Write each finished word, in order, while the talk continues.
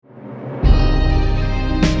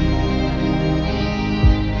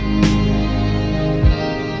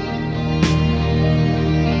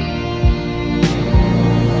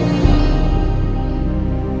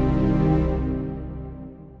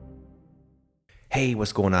Hey,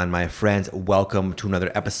 what's going on, my friends? Welcome to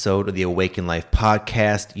another episode of the Awaken Life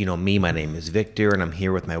podcast. You know me, my name is Victor, and I'm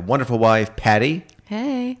here with my wonderful wife, Patty.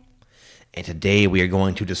 Hey. And today we are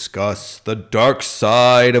going to discuss the dark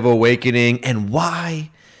side of awakening and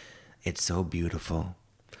why it's so beautiful.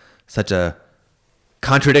 Such a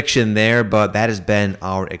contradiction there, but that has been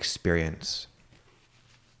our experience.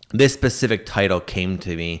 This specific title came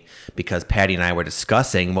to me because Patty and I were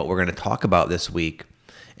discussing what we're going to talk about this week.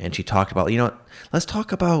 And she talked about, let's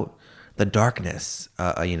talk about the darkness,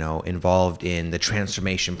 involved in the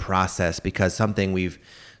transformation process, because something we've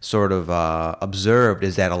sort of observed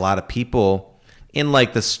is that a lot of people in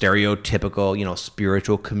like the stereotypical,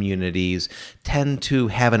 spiritual communities tend to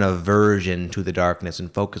have an aversion to the darkness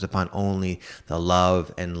and focus upon only the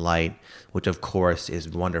love and light, which of course is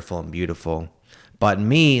wonderful and beautiful. But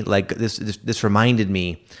me, like this reminded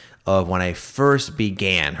me of when I first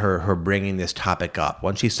began her bringing this topic up.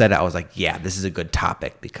 When she said it, I was like, yeah, this is a good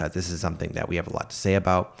topic because this is something that we have a lot to say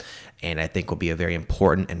about, and I think will be a very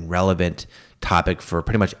important and relevant topic for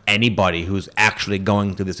pretty much anybody who's actually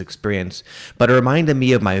going through this experience. But it reminded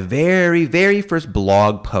me of my very, very first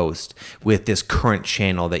blog post with this current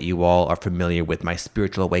channel that you all are familiar with, my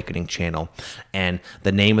Spiritual Awakening channel. And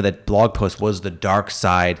the name of the blog post was The Dark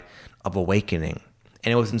Side of Awakening.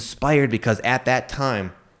 And it was inspired because at that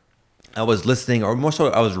time, I was listening, or more so,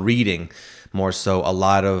 I was reading more so a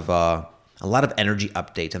lot of energy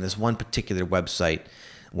updates on this one particular website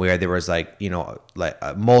where there was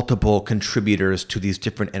multiple contributors to these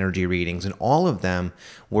different energy readings, and all of them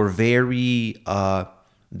were very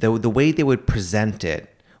the way they would present it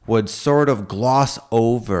would sort of gloss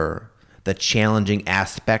over the challenging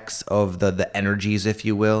aspects of the energies, if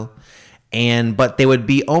you will. But they would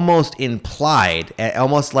be almost implied,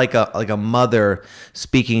 almost like a mother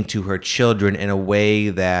speaking to her children in a way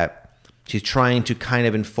that she's trying to kind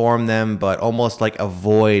of inform them, but almost like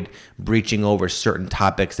avoid breaching over certain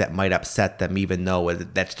topics that might upset them, even though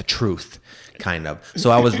that's the truth, kind of.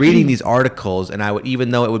 So I was reading these articles, and I would,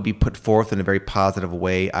 even though it would be put forth in a very positive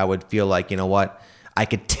way, I would feel like, you know what? I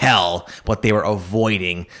could tell what they were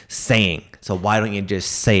avoiding saying. So why don't you just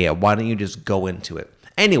say it? Why don't you just go into it?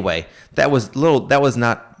 Anyway, that was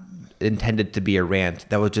not intended to be a rant.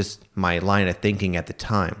 That was just my line of thinking at the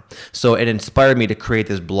time. So it inspired me to create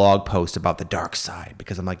this blog post about the dark side,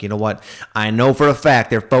 because I'm like, you know what? I know for a fact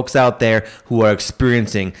there are folks out there who are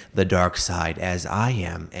experiencing the dark side as I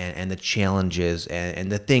am, and the challenges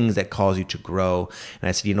and the things that cause you to grow. And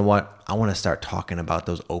I said, you know what? I want to start talking about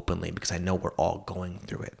those openly because I know we're all going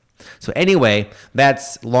through it. So anyway,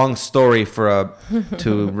 that's long story to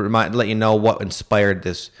let you know what inspired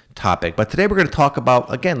this topic. But today we're going to talk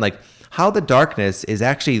about, again, like how the darkness is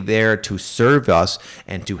actually there to serve us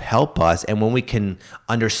and to help us. And when we can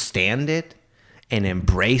understand it and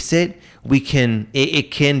embrace it,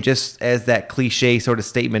 it can, just as that cliche sort of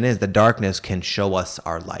statement is, the darkness can show us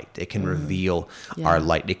our light. It can reveal our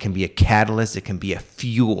light. It can be a catalyst. It can be a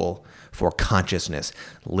fuel for consciousness,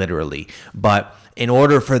 literally. But in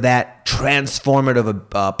order for that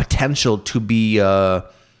transformative potential to be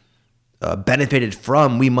benefited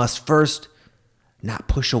from, we must first not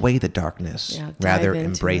push away the darkness, rather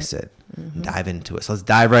embrace it. Dive into it. So let's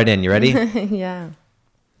dive right in. You ready? Yeah.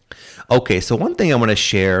 Okay, so one thing I want to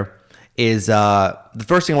share is, the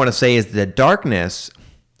first thing I want to say is that darkness,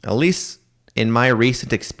 at least in my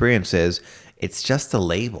recent experiences, it's just a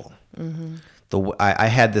label. I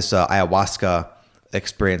had this ayahuasca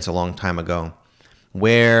experience a long time ago,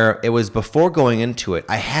 where it was before going into it,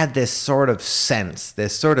 I had this sort of sense,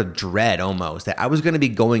 this sort of dread almost, that I was going to be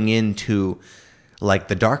going into like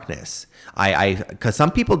the darkness. Because some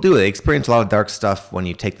people do, they experience a lot of dark stuff when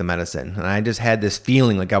you take the medicine. And I just had this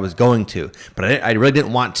feeling like I was going to, but I really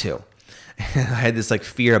didn't want to. I had this like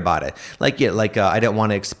fear about it. I didn't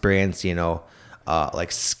want to experience,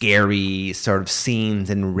 like scary sort of scenes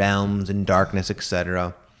and realms and darkness,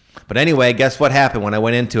 etc. But anyway, guess what happened when I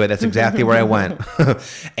went into it? That's exactly where I went.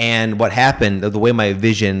 And what happened, the way my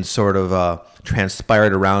vision sort of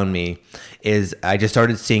transpired around me, is I just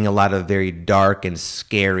started seeing a lot of very dark and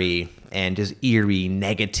scary and just eerie,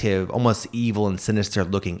 negative, almost evil and sinister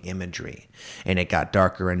looking imagery. And it got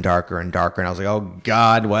darker and darker and darker. And I was like, oh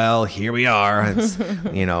God, well, here we are. It's,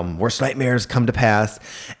 worst nightmares come to pass.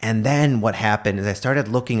 And then what happened is I started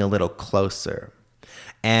looking a little closer.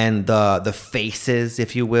 And the faces,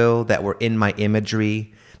 if you will, that were in my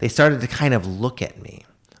imagery, they started to kind of look at me.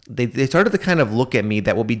 They started to kind of look at me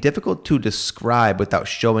that will be difficult to describe without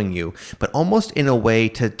showing you, but almost in a way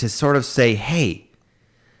to sort of say, hey,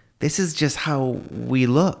 this is just how we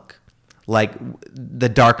look. Like the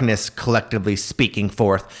darkness collectively speaking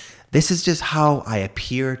forth. This is just how I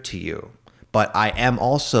appear to you. but I am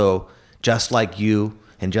also, just like you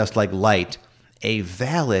and just like light, a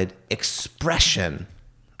valid expression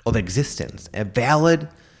of existence, a valid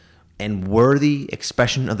and worthy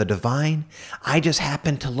expression of the divine. I just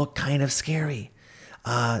happen to look kind of scary.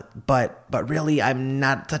 But really, I'm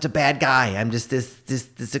not such a bad guy. I'm just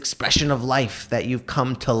this expression of life that you've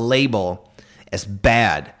come to label as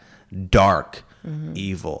bad, dark,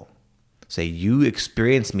 evil. Say, you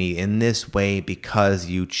experience me in this way because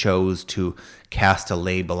you chose to cast a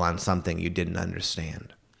label on something you didn't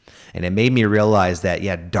understand. And it made me realize that,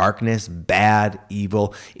 yeah, darkness, bad,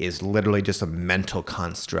 evil is literally just a mental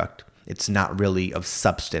construct. It's not really of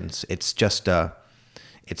substance. It's just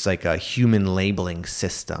it's like a human labeling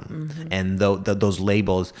system. And those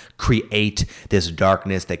labels create this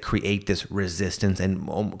darkness, they create this resistance, and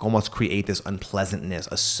almost create this unpleasantness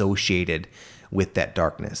associated with that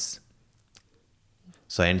darkness.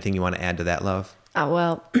 So anything you want to add to that, love?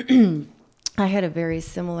 Well, I had a very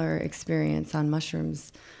similar experience on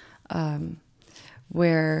mushrooms,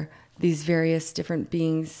 where these various different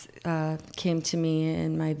beings came to me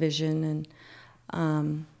in my vision,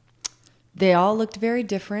 and they all looked very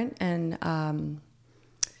different, and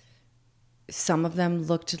some of them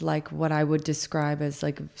looked like what I would describe as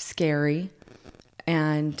like scary,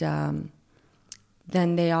 and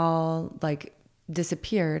then they all like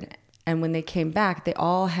disappeared. And when they came back, they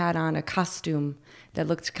all had on a costume that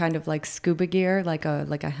looked kind of like scuba gear, like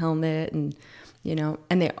a helmet, and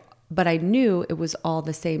but I knew it was all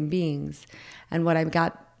the same beings. And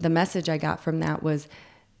the message I got from that was,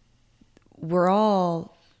 we're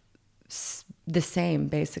all the same,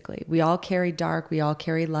 basically. We all carry dark, we all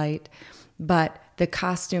carry light, but the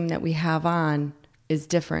costume that we have on is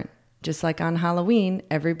different. Just like on Halloween,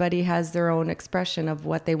 everybody has their own expression of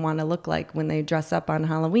what they want to look like when they dress up on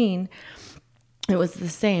Halloween. It was the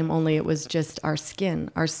same, only it was just our skin.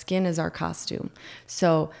 Our skin is our costume.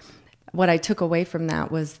 So what I took away from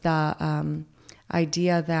that was the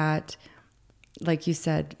idea that, like you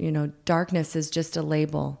said, darkness is just a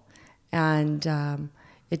label, and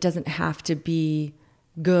it doesn't have to be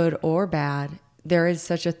good or bad. There is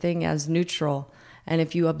such a thing as neutral. And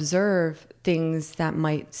if you observe things that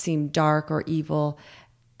might seem dark or evil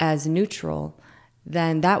as neutral,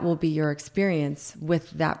 then that will be your experience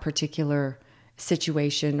with that particular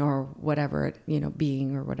situation or whatever,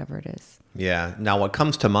 being or whatever it is. Yeah. Now, what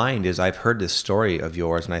comes to mind is I've heard this story of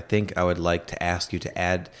yours, and I think I would like to ask you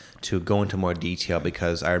to go into more detail,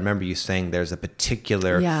 because I remember you saying there's a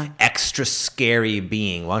particular extra scary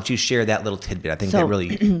being. Why don't you share that little tidbit? I think that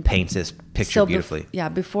really paints this picture beautifully.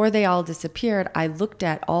 Before they all disappeared, I looked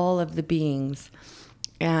at all of the beings,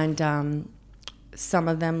 and some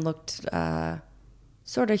of them looked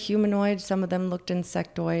sort of humanoid, some of them looked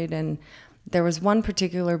insectoid, and there was one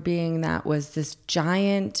particular being that was this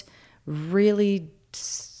giant, really,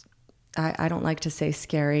 I don't like to say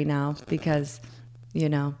scary now, because, you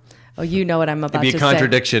know what I'm about to say. It'd be a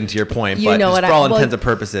contradiction to your point, but just for all intents and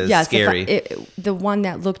purposes, scary. The one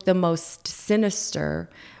that looked the most sinister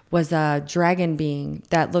was a dragon being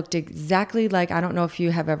that looked exactly like, I don't know if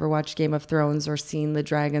you have ever watched Game of Thrones or seen the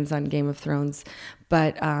dragons on Game of Thrones,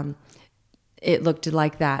 but it looked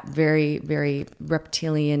like that, very, very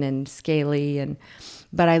reptilian and scaly.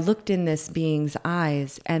 But I looked in this being's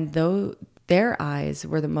eyes, and though their eyes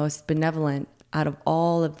were the most benevolent out of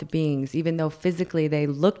all of the beings, even though physically they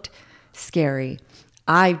looked scary,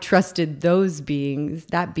 I trusted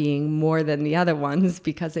that being more than the other ones,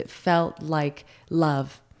 because it felt like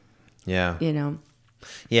love. Yeah.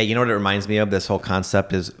 Yeah, you know what it reminds me of? This whole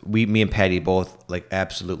concept is me and Patty both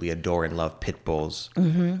absolutely adore and love pit bulls.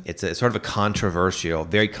 Mm-hmm. It's sort of a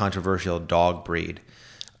very controversial dog breed.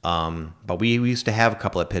 But we used to have a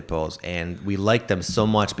couple of pit bulls, and we liked them so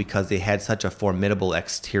much because they had such a formidable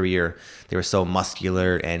exterior. They were so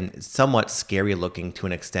muscular and somewhat scary looking to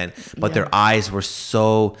an extent, but their eyes were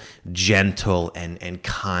so gentle and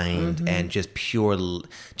kind, and just pure,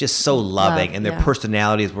 just so loving. And their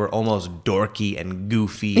personalities were almost dorky and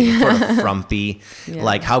goofy and sort of frumpy.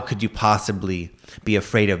 Like, how could you possibly be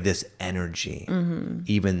afraid of this energy,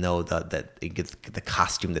 even though the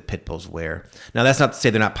costume that pit bulls wear? Now, that's not to say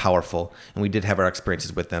they're not powerful, and we did have our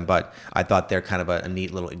experiences with them, but I thought they're kind of a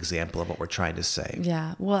neat little example of what we're trying to say.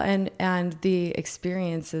 Yeah, well, and the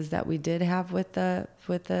experiences that we did have with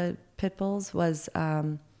the pit bulls was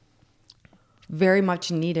very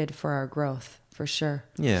much needed for our growth, for sure.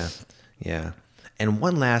 Yeah. And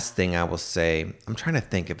one last thing I will say, I'm trying to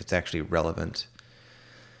think if it's actually relevant.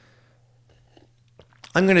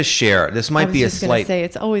 I'm going to share. This might be a slight. I was just going to say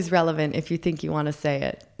it's always relevant if you think you want to say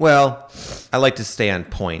it. Well, I like to stay on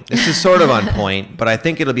point. This is sort of on point, but I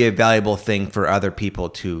think it'll be a valuable thing for other people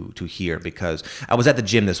to hear, because I was at the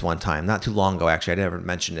gym this one time, not too long ago, actually. I never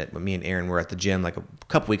mentioned it, but me and Aaron were at the gym like a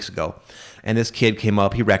couple weeks ago, and this kid came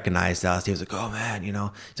up. He recognized us. He was like, oh, man, you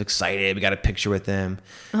know, he's excited. We got a picture with him.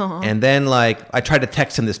 Uh-huh. And then, like, I tried to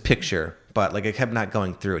text him this picture, but like it kept not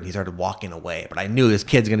going through, and he started walking away. But I knew this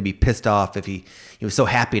kid's going to be pissed off if he was so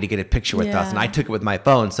happy to get a picture with us, and I took it with my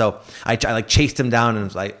phone. So I like chased him down,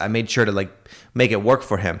 and I made sure to like make it work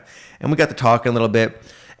for him. And we got to talking a little bit,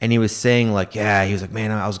 and he was saying like, yeah, he was like,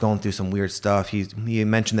 man, I was going through some weird stuff. He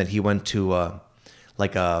mentioned that he went to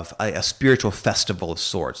like a spiritual festival of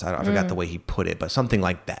sorts. I forgot the way he put it, but something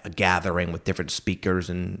like that, a gathering with different speakers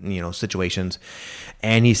and, you know, situations.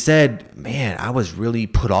 And he said, man, I was really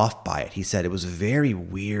put off by it. He said it was very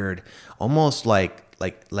weird, almost like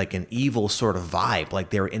an evil sort of vibe, like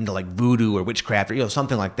they were into like voodoo or witchcraft or, you know,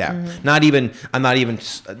 something like that. I'm not even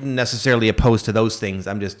necessarily opposed to those things.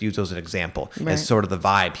 I'm just use those as an example as sort of the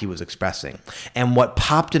vibe he was expressing. And what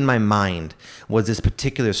popped in my mind was this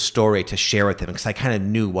particular story to share with him, because I kind of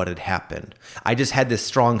knew what had happened. I just had this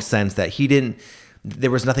strong sense that there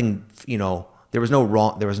was nothing, you know, there was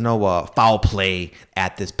no foul play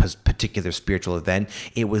at this particular spiritual event.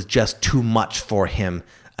 It was just too much for him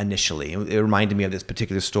initially. It reminded me of this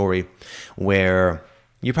particular story where,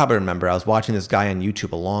 you probably remember, I was watching this guy on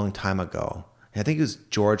YouTube a long time ago. I think it was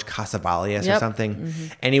George Casavalias or something. Mm-hmm.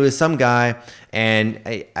 And he was some guy, and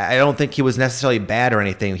I don't think he was necessarily bad or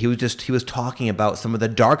anything. He was talking about some of the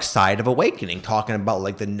dark side of awakening, talking about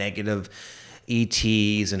like the negative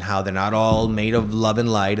ETs and how they're not all made of love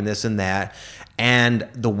and light and this and that. And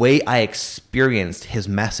the way I experienced his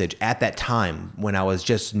message at that time, when I was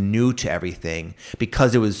just new to everything,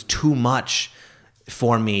 because it was too much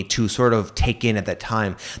for me to sort of take in at that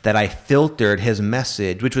time, that I filtered his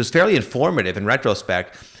message, which was fairly informative in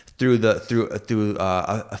retrospect, through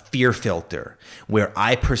a fear filter, where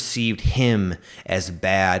I perceived him as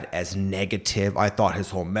bad, as negative. I thought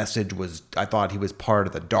his whole message I thought he was part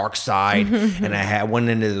of the dark side, and I went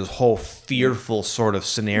into this whole fearful sort of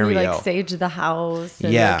scenario. You like sage the house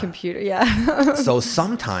and the computer, So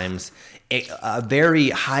sometimes a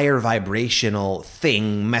very higher vibrational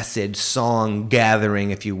thing, message, song,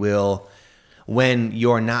 gathering, if you will, when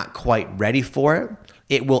you're not quite ready for it,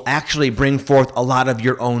 it will actually bring forth a lot of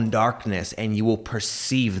your own darkness, and you will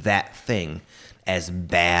perceive that thing as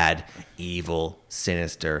bad, evil,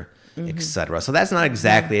 sinister, etc. So that's not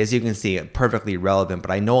exactly, as you can see, perfectly relevant,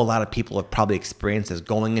 but I know a lot of people have probably experienced this,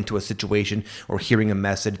 going into a situation or hearing a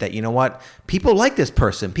message that, you know what, people like this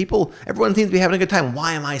person. Everyone seems to be having a good time.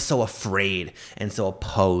 Why am I so afraid and so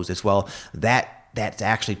opposed as well? That's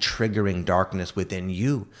actually triggering darkness within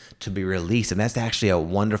you to be released. And that's actually a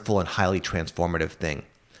wonderful and highly transformative thing.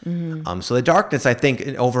 Mm-hmm. So the darkness, I think,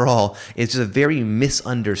 overall, is just a very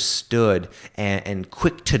misunderstood and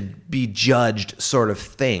quick to be judged sort of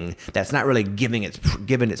thing that's not really given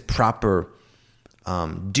its proper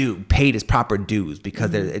paid its proper dues,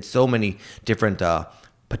 because it's so many different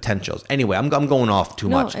potentials. Anyway, I'm going off too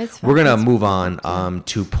much. We're going to move on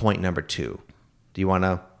to point number 2. Do you want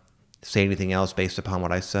to say anything else based upon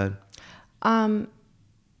what I said?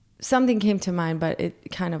 Something came to mind, but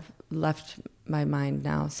it kind of left my mind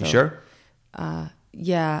now. So sure.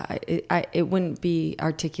 It wouldn't be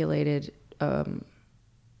articulated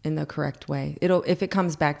in the correct way. If it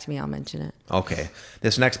comes back to me, I'll mention it. Okay.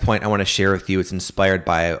 This next point I want to share with you. It's inspired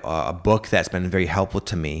by a book that's been very helpful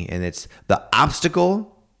to me, and it's The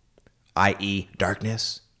Obstacle, i.e.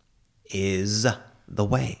 darkness, is the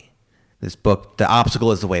way. This book, The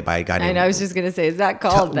Obstacle is the Way, by a guy named... I was just going to say, is that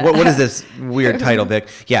called that? What is this weird title, Vic?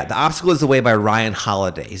 Yeah, The Obstacle is the Way by Ryan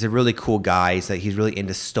Holiday. He's a really cool guy. He's really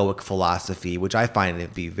into Stoic philosophy, which I find to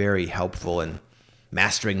be very helpful in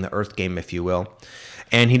mastering the earth game, if you will.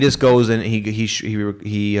 And he just goes and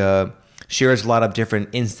he shares a lot of different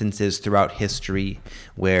instances throughout history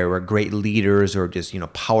where great leaders or just,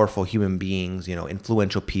 powerful human beings,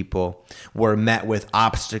 influential people were met with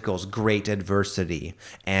obstacles, great adversity.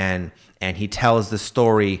 And he tells the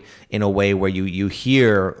story in a way where you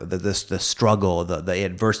hear the struggle, the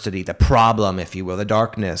adversity, the problem, if you will, the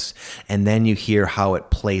darkness, and then you hear how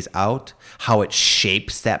it plays out, how it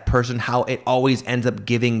shapes that person, how it always ends up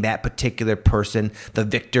giving that particular person, the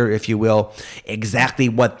victor, if you will, exactly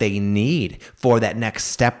what they need for that next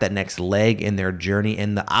step, that next leg in their journey.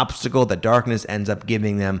 And the obstacle, the darkness, ends up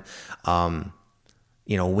giving them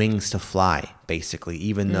wings to fly, basically,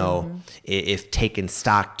 even though if taken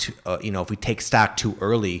stock if we take stock too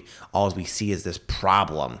early, all we see is this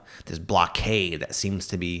problem, this blockade that seems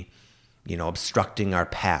to be, obstructing our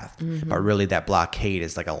path. But really that blockade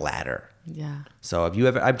is like a ladder. Yeah. So have you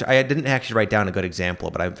ever, I didn't actually write down a good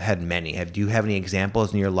example, but I've had many. Do you have any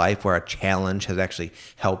examples in your life where a challenge has actually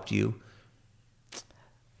helped you?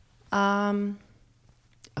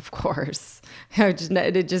 Of course.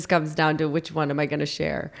 It just comes down to which one am I going to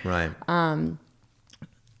share. Right.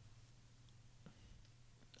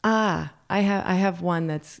 I have one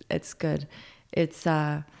it's good. It's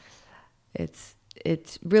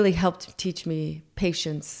really helped teach me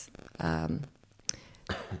patience.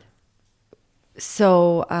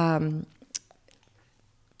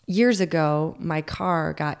 Years ago, my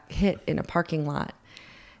car got hit in a parking lot,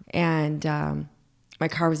 and my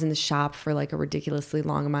car was in the shop for like a ridiculously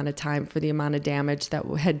long amount of time for the amount of damage that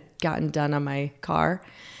had gotten done on my car.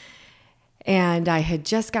 And I had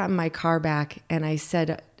just gotten my car back, and I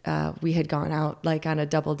said we had gone out like on a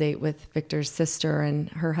double date with Victor's sister and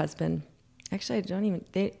her husband. Actually,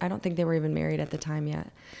 I don't think they were even married at the time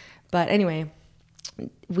yet. But anyway,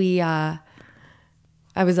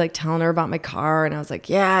 I was like telling her about my car, and I was like,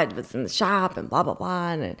 yeah, it was in the shop and blah, blah, blah.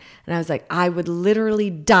 And I was like, I would literally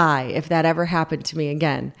die if that ever happened to me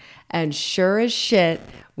again. And sure as shit,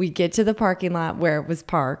 we get to the parking lot where it was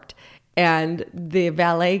parked, and the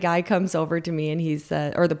valet guy comes over to me, and he's,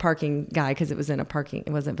 or the parking guy, because it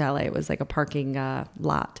wasn't valet, it was like a parking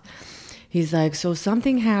lot. He's like, so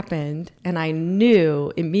something happened, and I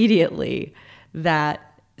knew immediately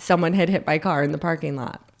that someone had hit my car in the parking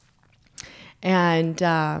lot. And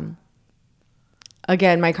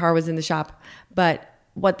again, my car was in the shop. But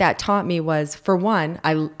what that taught me was, for one,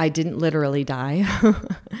 I didn't literally die.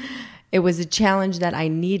 It was a challenge that I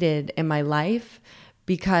needed in my life,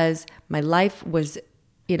 because my life was,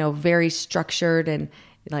 very structured, and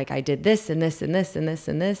like I did this and this and this and this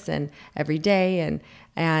and this and every day,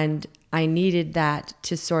 and I needed that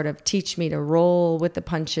to sort of teach me to roll with the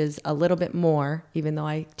punches a little bit more, even though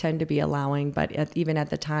I tend to be allowing, but even at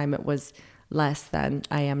the time it was less than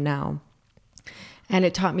I am now. And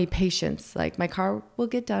it taught me patience. Like, my car will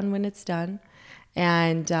get done when it's done.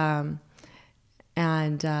 And that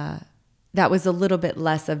was a little bit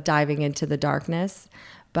less of diving into the darkness.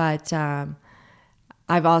 But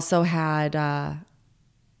I've also had,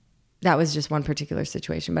 that was just one particular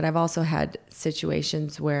situation, but I've also had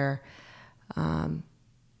situations where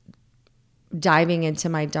diving into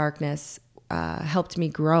my darkness helped me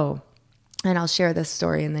grow. And I'll share this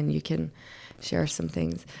story, and then you can share some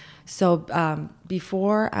things. So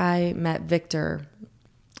before I met Victor,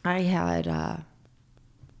 I had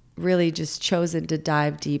really just chosen to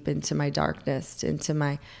dive deep into my darkness, into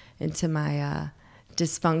my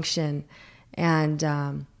dysfunction, and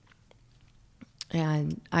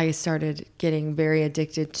I started getting very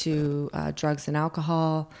addicted to drugs and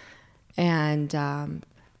alcohol, and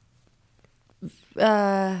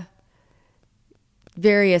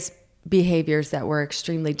various behaviors that were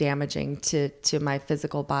extremely damaging to my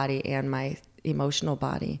physical body and my emotional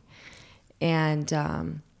body. And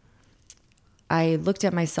I looked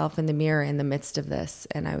at myself in the mirror in the midst of this,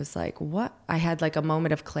 and I was like, what? I had like a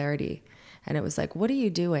moment of clarity, and it was like, what are you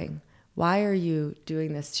doing? Why are you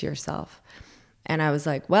doing this to yourself? And I was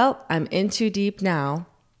like, well, I'm in too deep now.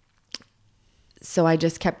 So I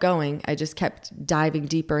just kept going. I just kept diving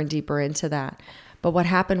deeper and deeper into that. But what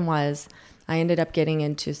happened was, I ended up getting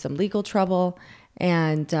into some legal trouble,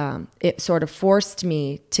 and it sort of forced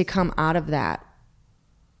me to come out of that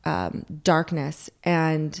darkness,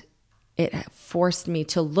 and it forced me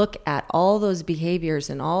to look at all those behaviors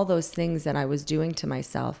and all those things that I was doing to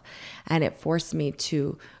myself, and it forced me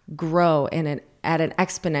to grow at an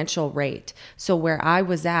exponential rate. So where I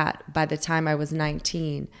was at by the time I was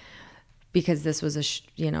 19, because this was a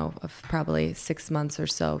probably 6 months or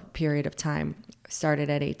so period of time, started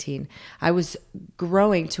at 18. I was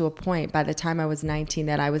growing to a point by the time I was 19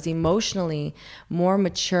 that I was emotionally more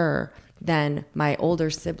mature than my older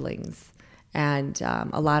siblings and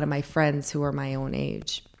a lot of my friends who were my own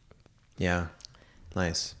age. Yeah.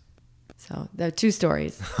 Nice. So there are two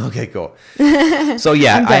stories. Okay, cool. So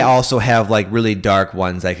yeah, I also have like really dark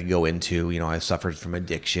ones I could go into. I suffered from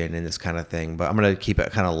addiction and this kind of thing, but I'm going to keep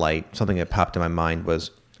it kind of light. Something that popped in my mind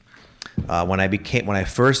was when I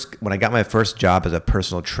got my first job as a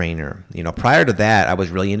personal trainer. Prior to that, I was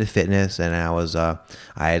really into fitness, and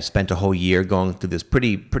I had spent a whole year going through this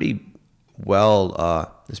pretty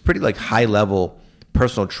like high level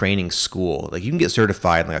personal training school. Like, you can get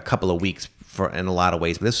certified in like a couple of weeks in a lot of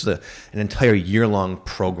ways, but this was an entire year-long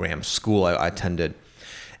program school I attended.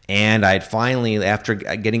 And I'd finally, after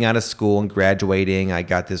getting out of school and graduating, I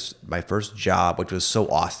got my first job, which was so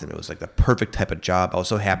awesome. It was like the perfect type of job. I was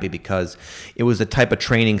so happy because it was the type of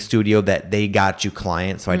training studio that they got you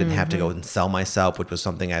clients, so I didn't have to go and sell myself, which was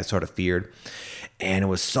something I sort of feared. and it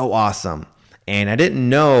was so awesome. And I didn't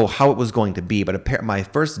know how it was going to be, but my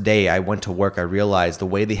first day I went to work, I realized the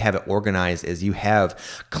way they have it organized is you have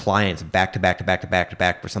clients back to back to back to back to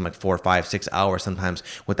back for something like 4, 5, 6 hours sometimes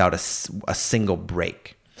without a single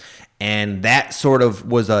break. And that sort of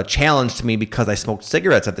was a challenge to me because I smoked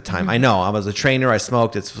cigarettes at the time. I know I was a trainer, I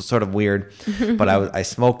smoked. It's sort of weird, but I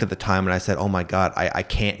smoked at the time, and I said, "Oh my God, I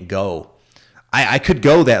can't go." I could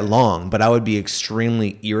go that long, but I would be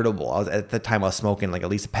extremely irritable. At the time I was smoking like at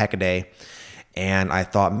least a pack a day. And I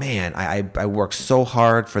thought, man, I worked so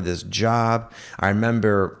hard for this job. I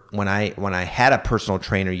remember when I had a personal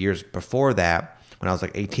trainer years before that, when I was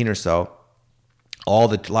like 18 or so, a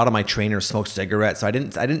lot of my trainers smoked cigarettes, so I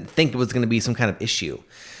didn't think it was going to be some kind of issue.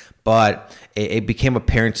 But it became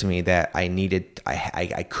apparent to me that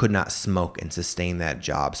I could not smoke and sustain that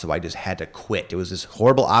job, so I just had to quit. It was this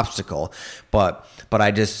horrible obstacle, but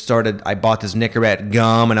I bought this Nicorette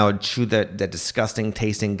gum, and I would chew that disgusting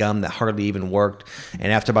tasting gum that hardly even worked.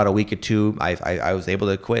 And after about a week or two, I was able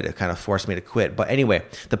to quit. It kind of forced me to quit. But anyway,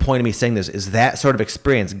 the point of me saying this is that sort of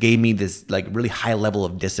experience gave me this like really high level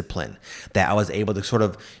of discipline that I was able to sort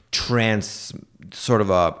of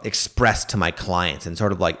express to my clients and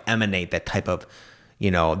sort of like emanate that type of,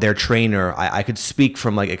 their trainer. I could speak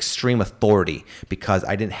from like extreme authority because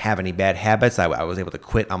I didn't have any bad habits. I was able to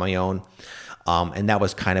quit on my own. And that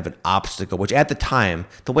was kind of an obstacle, which at the time,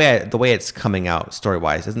 the way it's coming out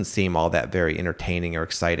story-wise doesn't seem all that very entertaining or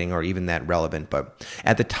exciting or even that relevant. But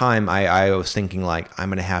at the time, I was thinking like, I'm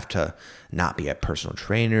going to have to not be a personal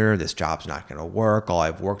trainer. This job's not going to work. All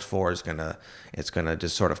I've worked for is it's going to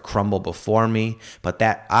just sort of crumble before me. But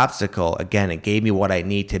that obstacle, again, it gave me what I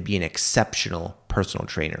need to be an exceptional personal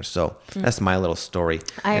trainer. So that's my little story.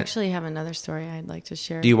 I actually have another story I'd like to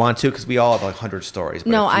share. Do you want to? Because we all have like 100 stories.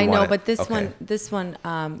 But no, I know, but this one,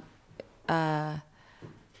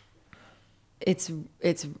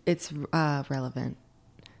 it's relevant,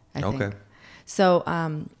 I think. Okay. So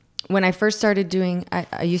when I first started doing,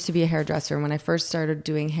 I used to be a hairdresser. When I first started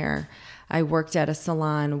doing hair, I worked at a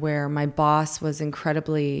salon where my boss was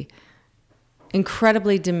incredibly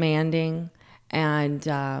demanding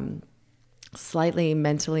and slightly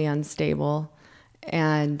mentally unstable.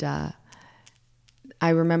 And I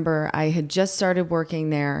remember I had just started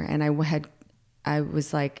working there, and I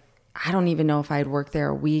was like, I don't even know if I had worked there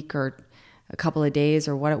a week or a couple of days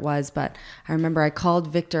or what it was, but I remember I called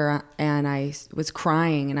Victor and I was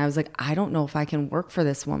crying, and I was like, I don't know if I can work for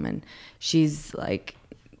this woman. She's like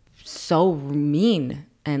so mean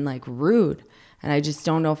and like rude, and I just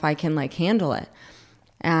don't know if I can like handle it.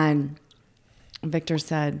 And Victor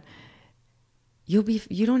said,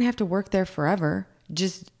 you don't have to work there forever.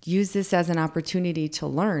 Just use this as an opportunity to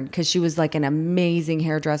learn. Because she was like an amazing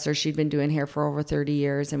hairdresser. She'd been doing hair for over 30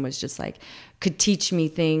 years and was just like, could teach me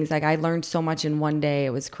things. Like I learned so much in one day. It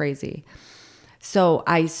was crazy. So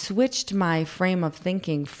I switched my frame of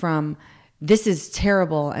thinking from this is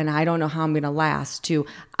terrible and I don't know how I'm going to last to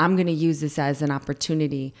I'm going to use this as an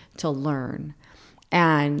opportunity to learn.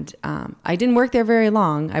 And I didn't work there very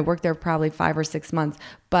long. I worked there probably 5 or 6 months.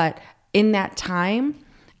 But in that time,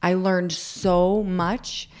 I learned so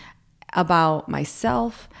much about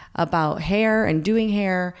myself, about hair and doing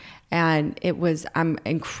hair. And I'm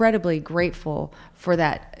incredibly grateful for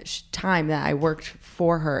that time that I worked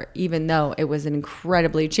for her, even though it was an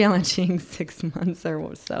incredibly challenging 6 months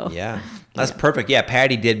or so. Yeah, that's perfect. Yeah,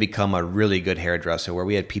 Patty did become a really good hairdresser where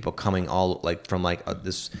we had people coming all like from like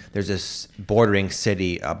there's this bordering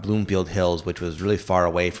city, Bloomfield Hills, which was really far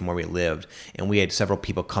away from where we lived. And we had several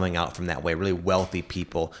people coming out from that way, really wealthy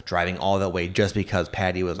people driving all that way just because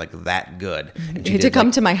Patty was like that good. And she did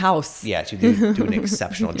come to my house. Yeah, she did do an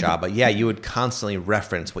exceptional job. But yeah, you would constantly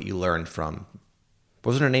reference what you learned from.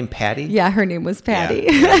 Wasn't her name Patty? Yeah, her name was Patty.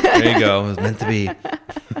 Yeah. There you go. It was meant to be.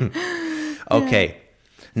 Okay.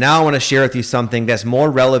 Now I want to share with you something that's more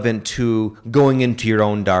relevant to going into your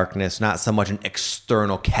own darkness, not so much an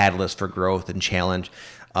external catalyst for growth and challenge.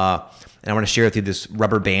 And I want to share with you this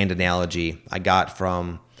rubber band analogy I got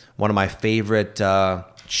from one of my favorite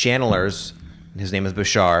channelers. His name is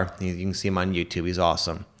Bashar. You can see him on YouTube. He's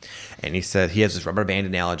awesome. And he said he has this rubber band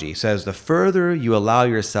analogy. He says, the further you allow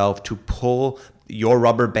yourself to pull your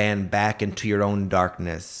rubber band back into your own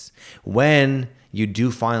darkness, when you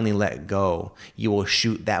do finally let go, you will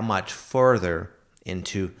shoot that much further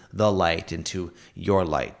into the light, into your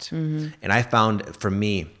light. Mm-hmm. And I found for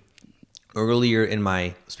me, earlier in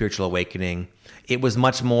my spiritual awakening, it was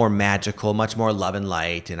much more magical, much more love and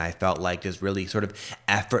light. And I felt like just really sort of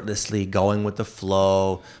effortlessly going with the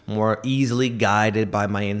flow, more easily guided by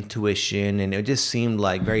my intuition. And it just seemed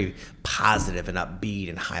like very positive and upbeat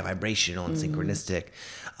and high vibrational and synchronistic.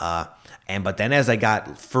 But then as I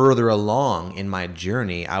got further along in my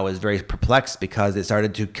journey, I was very perplexed because it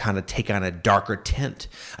started to kind of take on a darker tint.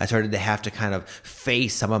 I started to have to kind of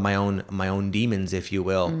face some of my own demons, if you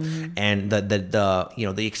will. And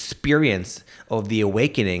the experience of the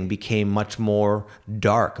awakening became much more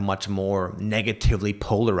dark, much more negatively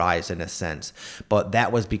polarized in a sense. But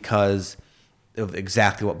that was because of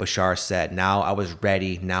exactly what Bashar said. Now I was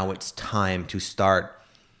ready. Now it's time to start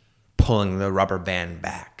pulling the rubber band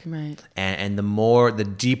back. Right. And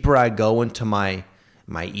the deeper I go into my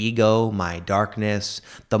ego, my darkness,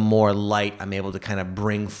 the more light I'm able to kind of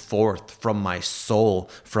bring forth from my soul,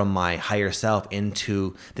 from my higher self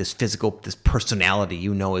into this personality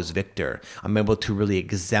as Victor. I'm able to really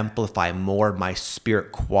exemplify more of my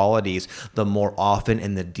spirit qualities the more often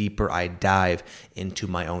and the deeper I dive into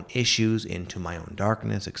my own issues, into my own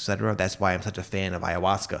darkness, etc. That's why I'm such a fan of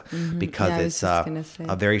ayahuasca, because it's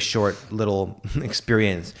a very short little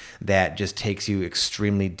experience that just takes you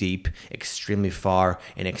extremely deep, extremely far,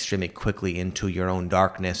 and extremely quickly into your own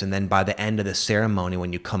darkness. And then by the end of the ceremony,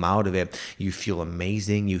 when you come out of it, you feel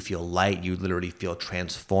amazing, you feel light, you literally feel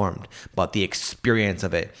transformed. But the experience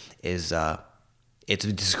of it is it's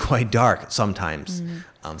just quite dark sometimes.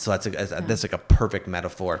 So that's like a perfect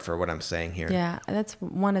metaphor for what I'm saying here. Yeah, that's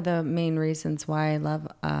one of the main reasons why I love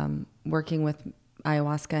working with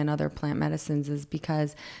ayahuasca and other plant medicines, is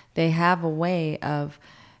because they have a way of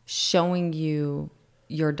showing you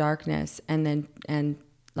your darkness and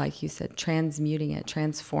like you said, transmuting it,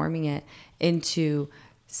 transforming it into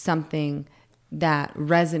something that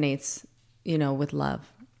resonates, with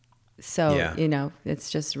love. So, it's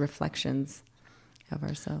just reflections of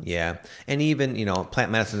ourselves. Yeah. And even,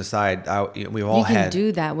 plant medicine aside, we've all You can had...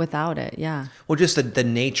 do that without it, yeah. Well, just the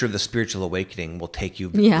nature of the spiritual awakening will take you...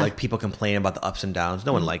 Yeah. Like, people complain about the ups and downs.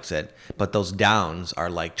 No one likes it. But those downs are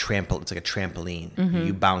like it's like a trampoline.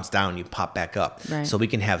 You bounce down, you pop back up. Right. So we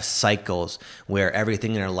can have cycles where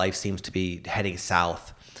everything in our life seems to be heading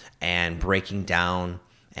south and breaking down,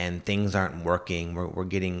 and things aren't working. We're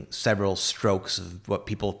getting several strokes of what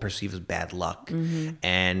people perceive as bad luck.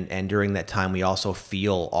 And during that time, we also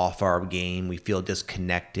feel off our game. We feel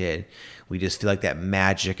disconnected. We just feel like that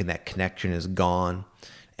magic and that connection is gone.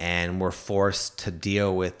 And we're forced to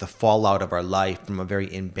deal with the fallout of our life from a very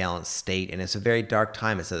imbalanced state. And it's a very dark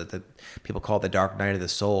time. People call it the dark night of the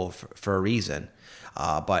soul for a reason.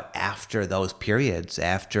 But after those periods,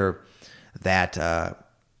 after that...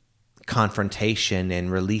 confrontation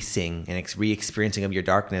and releasing and re-experiencing of your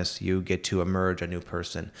darkness, you get to emerge a new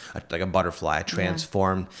person, like a butterfly, a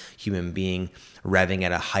transformed human being, revving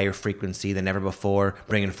at a higher frequency than ever before,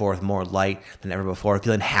 bringing forth more light than ever before,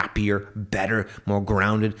 feeling happier, better, more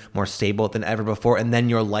grounded, more stable than ever before. And then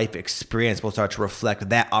your life experience will start to reflect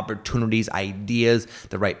that. Opportunities, ideas,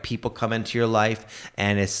 the right people come into your life,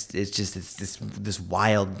 and it's this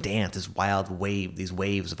wild dance, this wild wave, these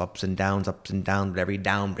waves of ups and downs, but every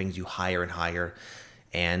down brings you higher and higher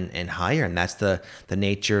and higher. And that's the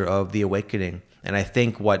nature of the awakening. And I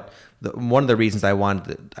think one of the reasons I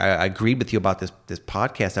agreed with you about this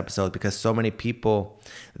podcast episode, because so many people,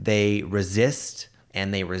 they resist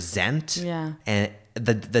and they resent and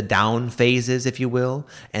the down phases, if you will,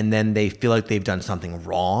 and then they feel like they've done something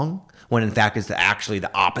wrong, when in fact it's actually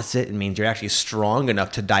the opposite. It means you're actually strong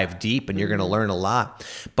enough to dive deep and you're going to learn a lot.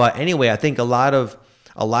 But anyway, I think a lot of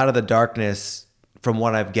the darkness, from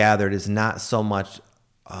what I've gathered, is not so much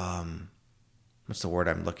what's the word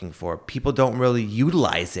I'm looking for? People don't really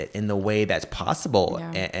utilize it in the way that's possible.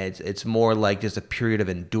 Yeah. It's more like just a period of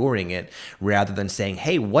enduring it, rather than saying,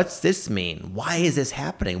 hey, what's this mean? Why is this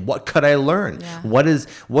happening? What could I learn? Yeah. What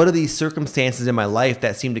are these circumstances in my life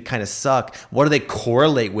that seem to kind of suck? What do they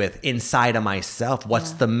correlate with inside of myself?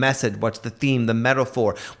 What's the message? What's the theme, the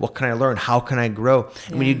metaphor? What can I learn? How can I grow?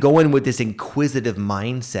 And when you go in with this inquisitive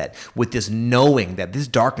mindset, with this knowing that this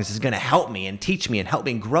darkness is going to help me and teach me and help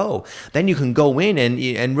me grow, then you can go in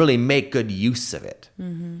and really make good use of it.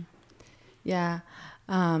 Yeah.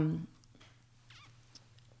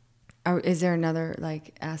 Is there another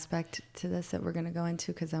aspect to this that we're going to go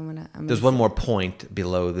into? Because There's one more point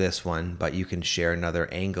below this one, but you can share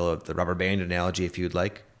another angle of the rubber band analogy if you'd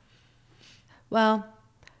like. Well,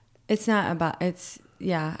 it's not about,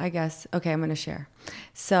 I guess. Okay, I'm going to share.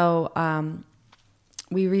 So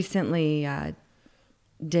we recently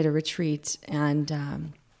did a retreat,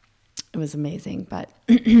 and it was amazing. But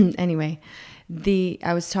anyway,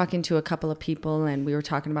 I was talking to a couple of people, and we were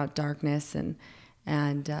talking about darkness, and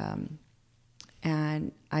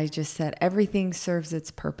I just said everything serves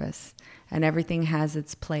its purpose, and everything has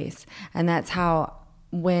its place, and that's how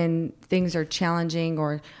when things are challenging,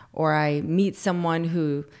 or I meet someone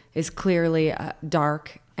who is clearly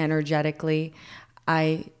dark energetically,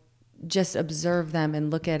 I just observe them and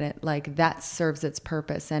look at it like that serves its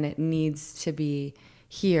purpose, and it needs to be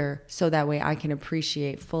here so that way I can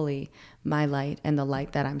appreciate fully my light and the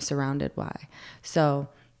light that I'm surrounded by. So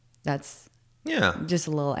that's just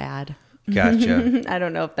a little ad. Gotcha. I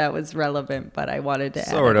don't know if that was relevant, but I wanted to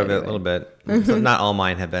sort add of it a anyway. little bit. So not all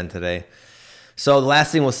mine have been today. So the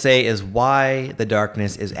last thing we'll say is why the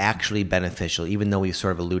darkness is actually beneficial, even though we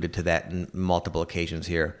sort of alluded to that in multiple occasions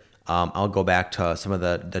here. I'll go back to some of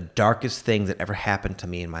the darkest things that ever happened to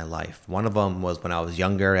me in my life. One of them was when I was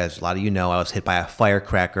younger. As a lot of you know, I was hit by a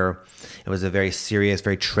firecracker. It was a very serious,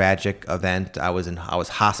 very tragic event. I was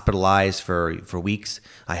hospitalized for weeks.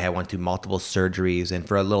 I went through multiple surgeries, and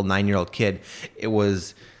for a little 9-year-old kid, it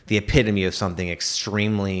was the epitome of something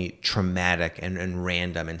extremely traumatic and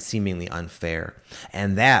random and seemingly unfair.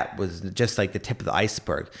 And that was just like the tip of the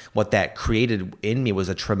iceberg. What that created in me was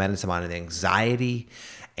a tremendous amount of anxiety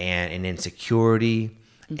and insecurity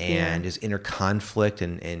and just inner conflict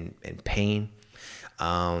and pain.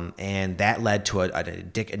 And that led to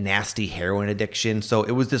a nasty heroin addiction. So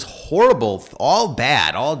it was this horrible, all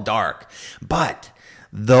bad, all dark. But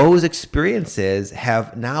those experiences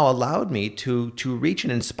have now allowed me to reach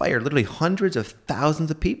and inspire literally hundreds of thousands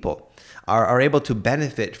of people are able to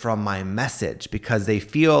benefit from my message because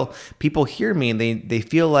people hear me and they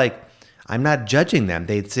feel like I'm not judging them.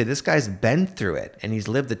 They say, this guy's been through it and he's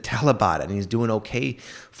lived to tell about it and he's doing okay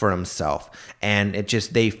for himself. And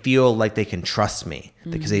they feel like they can trust me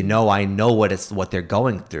because they know I know what they're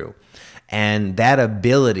going through. And that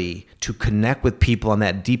ability to connect with people on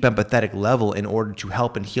that deep empathetic level in order to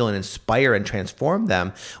help and heal and inspire and transform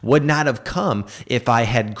them would not have come if I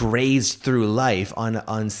had grazed through life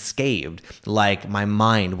unscathed like my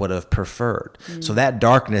mind would have preferred. So that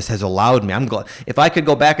darkness has allowed me. I'm glad if I could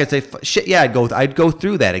go back and say, shit, yeah, I'd go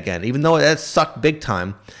through that again, even though that sucked big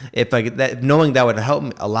time. Knowing that would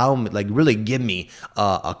allow me, like really give me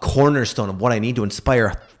a cornerstone of what I need to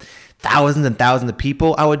inspire thousands and thousands of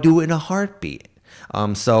people, I would do it in a heartbeat.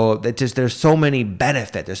 So there's so many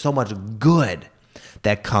benefits. There's so much good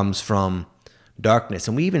that comes from darkness.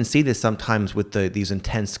 And we even see this sometimes with these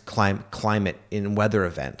intense climate in weather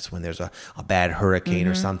events when there's a bad hurricane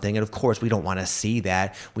or something. And of course, we don't want to see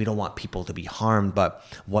that. We don't want people to be harmed. But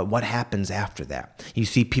what happens after that? You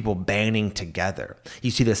see people banding together. You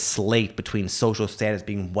see the slate between social status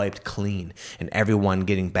being wiped clean and everyone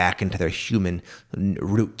getting back into their human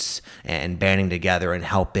roots and banding together and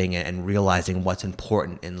helping and realizing what's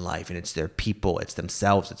important in life. And it's their people, it's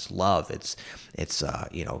themselves, it's love, it's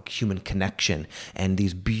human connection. And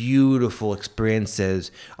these beautiful experiences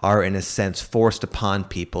are, in a sense, forced upon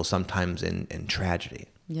people, sometimes in tragedy.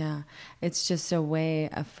 Yeah, it's just a way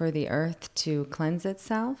for the earth to cleanse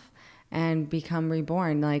itself and become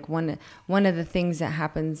reborn. Like one of the things that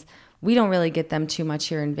happens, we don't really get them too much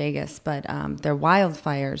here in Vegas, but there are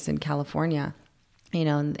wildfires in California,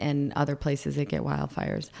 and other places that get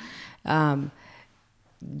wildfires.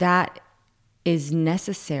 That is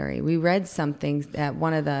necessary. We read something at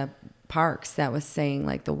one of the parks that was saying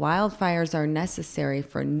like the wildfires are necessary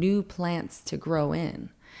for new plants to grow in.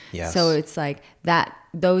 Yes. So it's like that,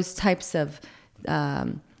 those types of,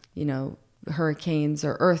 hurricanes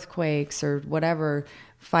or earthquakes or whatever,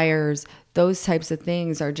 fires, those types of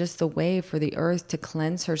things are just the way for the earth to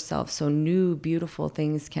cleanse herself so new, beautiful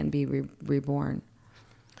things can be reborn.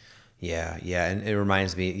 Yeah, and it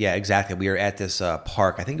reminds me, exactly. We were at this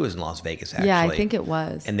park, I think it was in Las Vegas, actually. Yeah, I think it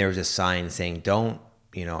was. And there was a sign saying, don't,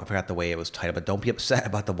 I forgot the way it was titled, but don't be upset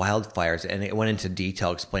about the wildfires. And it went into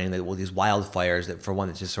detail explaining that, these wildfires, that for one,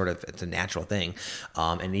 it's just it's a natural thing.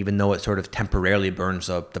 And even though it sort of temporarily burns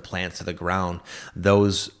up the plants to the ground,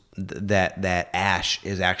 that ash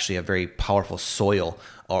is actually a very powerful soil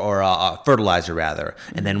or fertilizer rather.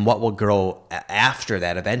 And then what will grow after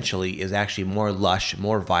that eventually is actually more lush,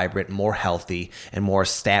 more vibrant, more healthy, and more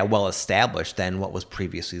well established than what was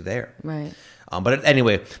previously there. Right. But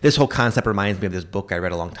anyway, this whole concept reminds me of this book I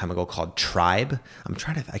read a long time ago called Tribe.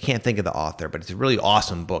 I can't think of the author, but it's a really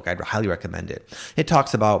awesome book. I'd highly recommend it. It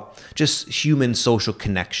talks about just human social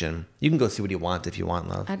connection. You can go see what he wants if you want,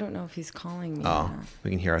 love. I don't know if he's calling me. Oh,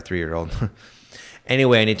 we can hear our 3-year-old.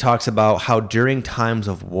 Anyway, and he talks about how during times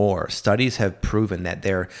of war, studies have proven that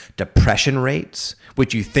their depression rates,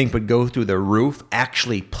 which you think would go through the roof,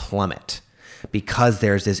 actually plummet because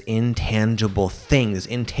there's this intangible thing, this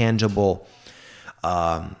intangible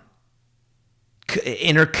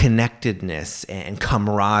interconnectedness and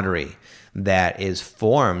camaraderie that is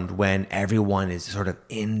formed when everyone is sort of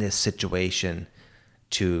in this situation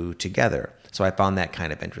together. So I found that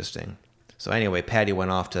kind of interesting. So anyway, Patty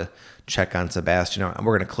went off to check on Sebastian.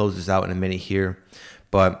 We're going to close this out in a minute here.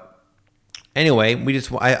 But anyway,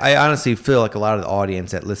 I honestly feel like a lot of the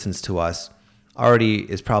audience that listens to us already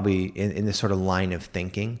is probably in this sort of line of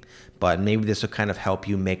thinking. But maybe this will kind of help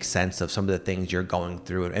you make sense of some of the things you're going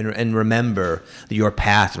through and remember your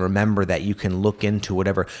past, and remember that you can look into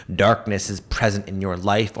whatever darkness is present in your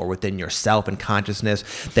life or within yourself and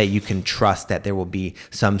consciousness, that you can trust that there will be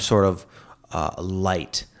some sort of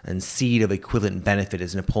light and seed of equivalent benefit,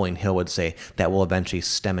 as Napoleon Hill would say, that will eventually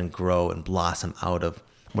stem and grow and blossom out of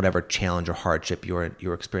whatever challenge or hardship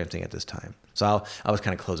you're experiencing at this time. So I was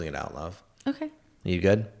kind of closing it out, love. Okay. You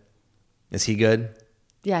good? Is he good?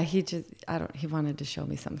 Yeah, he wanted to show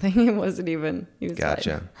me something. He wasn't even, he was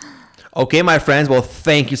Gotcha. Fine. Okay, my friends. Well,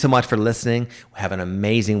 thank you so much for listening. Have an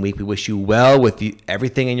amazing week. We wish you well with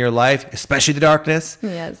everything in your life, especially the darkness.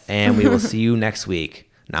 Yes. And we will see you next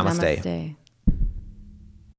week. Namaste. Namaste.